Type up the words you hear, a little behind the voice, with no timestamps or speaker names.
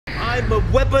I'm a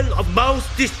weapon of mass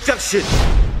destruction.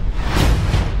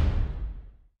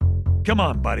 Come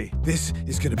on, buddy. This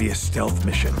is gonna be a stealth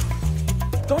mission.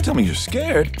 Don't tell me you're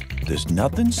scared. There's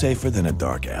nothing safer than a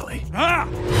dark alley. Ah!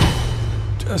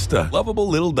 Just a lovable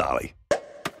little dolly.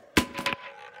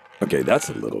 Okay, that's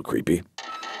a little creepy.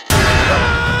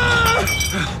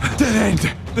 Dead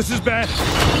end. This is bad.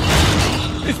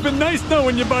 It's been nice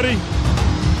knowing you, buddy.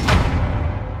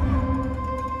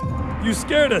 You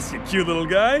scared us, you cute little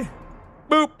guy.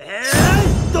 Boop.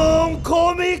 And don't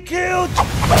call me cute.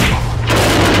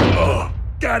 Oh,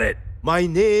 got it. My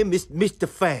name is Mr.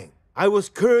 Feng. I was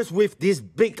cursed with this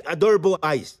big, adorable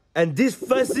eyes and this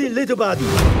fuzzy little body.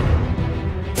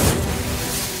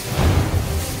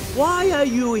 Why are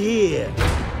you here?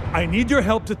 I need your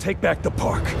help to take back the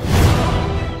park.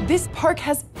 This park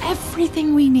has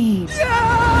everything we need.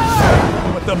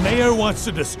 But the mayor wants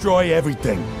to destroy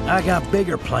everything. I got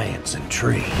bigger plans than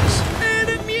trees.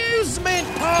 An amusement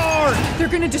park! They're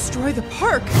gonna destroy the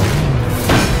park.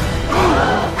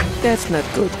 That's not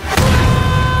good.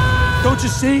 Don't you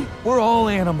see? We're all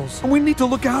animals, and we need to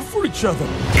look out for each other.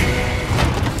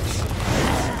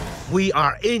 We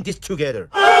are in this together.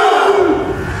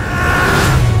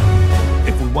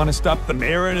 If we want to stop the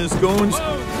mayor and his goons,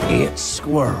 It's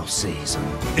squirrel season.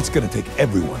 it's gonna take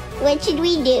everyone. What should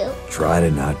we do? Try to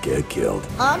not get killed.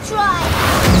 I'll try.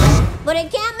 But I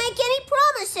can't make any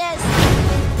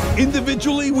promises.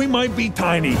 Individually, we might be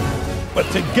tiny, but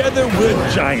together we're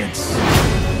giants.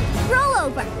 Roll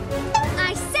over.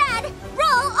 I said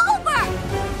roll over.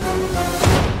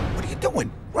 What are you doing?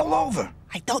 Roll over.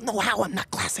 I don't know how, I'm not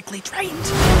classically trained.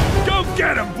 Go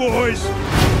get him, boys!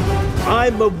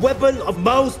 I'm a weapon of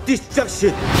mass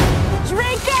destruction.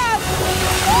 Drink up!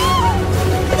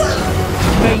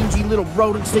 Mangy little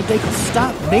rodents think they can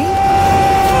stop me?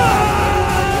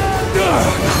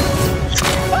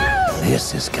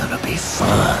 This is gonna be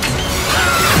fun.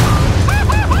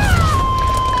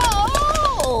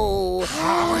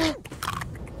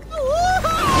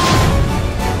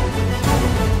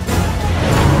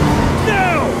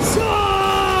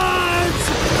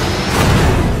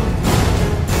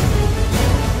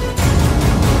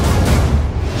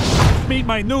 Meet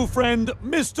my new friend,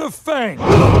 Mr. Feng.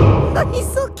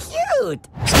 He's so cute!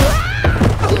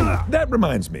 That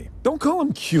reminds me, don't call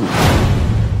him cute.